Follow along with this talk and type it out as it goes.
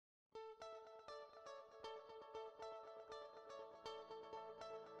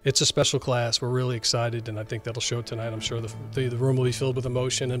It's a special class. We're really excited, and I think that'll show tonight. I'm sure the room will be filled with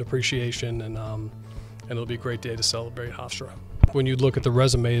emotion and appreciation, and it'll be a great day to celebrate Hofstra. When you look at the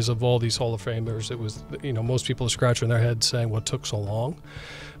resumes of all these Hall of Famers, it was, most people are scratching their heads saying what took so long.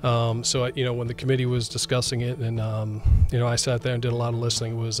 So when the committee was discussing it, and I sat there and did a lot of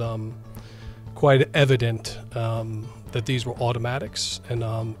listening, it was quite evident that these were automatics.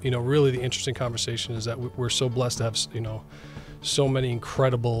 And really the interesting conversation is that we're so blessed to have so many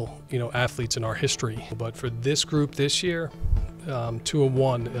incredible athletes in our history. But for this group this year, 2 and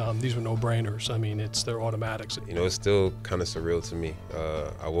 1, these were no-brainers. I mean, they're automatics. It's still kind of surreal to me.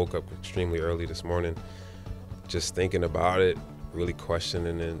 I woke up extremely early this morning, just thinking about it, really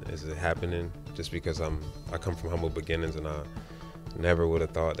questioning it, is it happening? Just because I come from humble beginnings, and I never would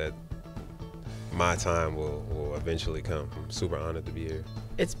have thought that my time will eventually come. I'm super honored to be here.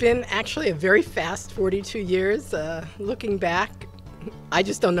 It's been actually a very fast 42 years. Looking back, I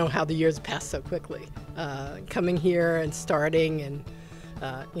just don't know how the years passed so quickly. Coming here and starting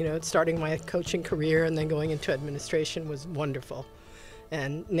starting my coaching career and then going into administration was wonderful.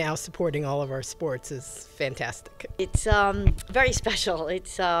 And now supporting all of our sports is fantastic. It's very special.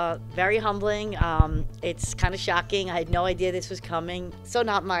 It's very humbling. It's kind of shocking. I had no idea this was coming. So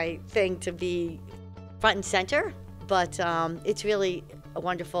not my thing to be front and center, but it's really a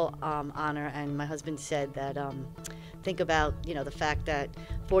wonderful honor. And my husband said that think about the fact that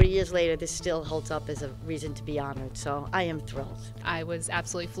 40 years later this still holds up as a reason to be honored. So I am thrilled. I was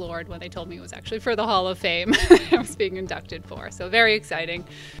absolutely floored when they told me it was actually for the Hall of Fame I was being inducted for. So very exciting.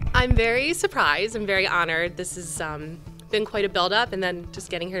 I'm very surprised. I'm very honored. This has been quite a build-up, and then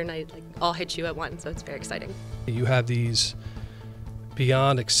just getting here tonight, all hit you at once. So it's very exciting. You have these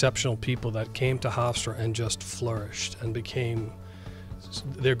beyond exceptional people that came to Hofstra and just flourished and became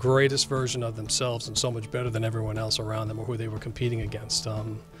their greatest version of themselves, and so much better than everyone else around them or who they were competing against.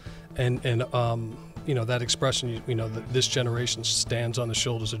 That expression, that this generation stands on the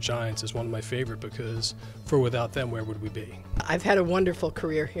shoulders of giants, is one of my favorite, because without them, where would we be? I've had a wonderful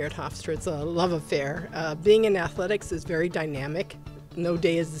career here at Hofstra. It's a love affair. Being in athletics is very dynamic. No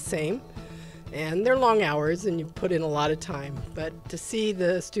day is the same. And they're long hours, and you put in a lot of time. But to see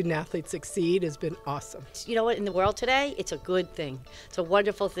the student athletes succeed has been awesome. You know what, in the world today, it's a good thing. It's a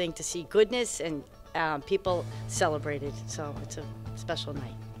wonderful thing to see goodness and people celebrated. So it's a special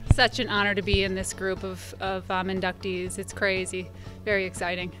night. Such an honor to be in this group of inductees. It's crazy. Very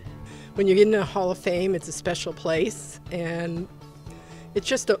exciting. When you get in a Hall of Fame, it's a special place, and it's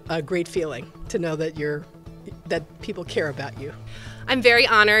just a great feeling to know that that people care about you. I'm very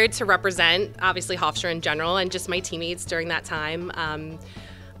honored to represent, obviously, Hofstra in general and just my teammates during that time.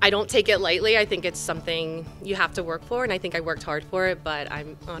 I don't take it lightly. I think it's something you have to work for, and I think I worked hard for it, but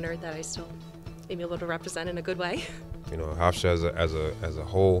I'm honored that I still am able to represent in a good way. Hofstra as a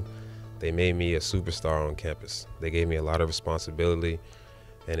whole, they made me a superstar on campus. They gave me a lot of responsibility,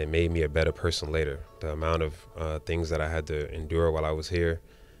 and it made me a better person later. The amount of things that I had to endure while I was here,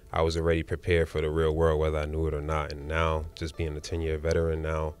 I was already prepared for the real world, whether I knew it or not. And now, just being a 10-year veteran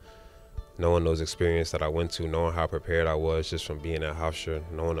now, knowing those experiences that I went to, knowing how prepared I was just from being at Hofstra,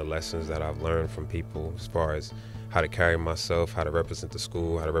 knowing the lessons that I've learned from people as far as how to carry myself, how to represent the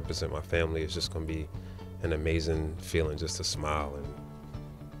school, how to represent my family, it's just going to be an amazing feeling just to smile and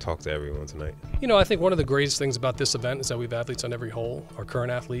talk to everyone tonight. I think one of the greatest things about this event is that we have athletes on every hole, our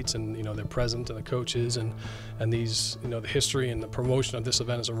current athletes, and they're present, and the coaches, and these, the history and the promotion of this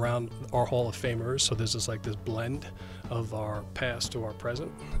event is around our Hall of Famers. So there's this blend of our past to our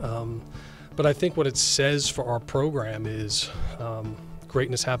present. But I think what it says for our program is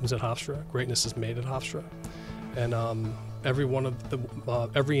greatness happens at Hofstra. Greatness is made at Hofstra, and every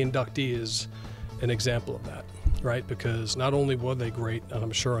inductee is an example of that. Right? Because not only were they great, and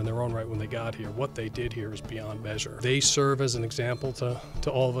I'm sure in their own right when they got here, what they did here is beyond measure. They serve as an example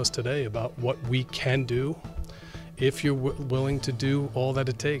to all of us today about what we can do if you're willing to do all that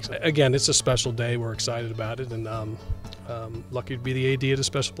it takes. Again, it's a special day. We're excited about it, and lucky to be the AD at a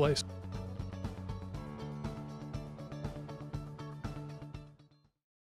special place.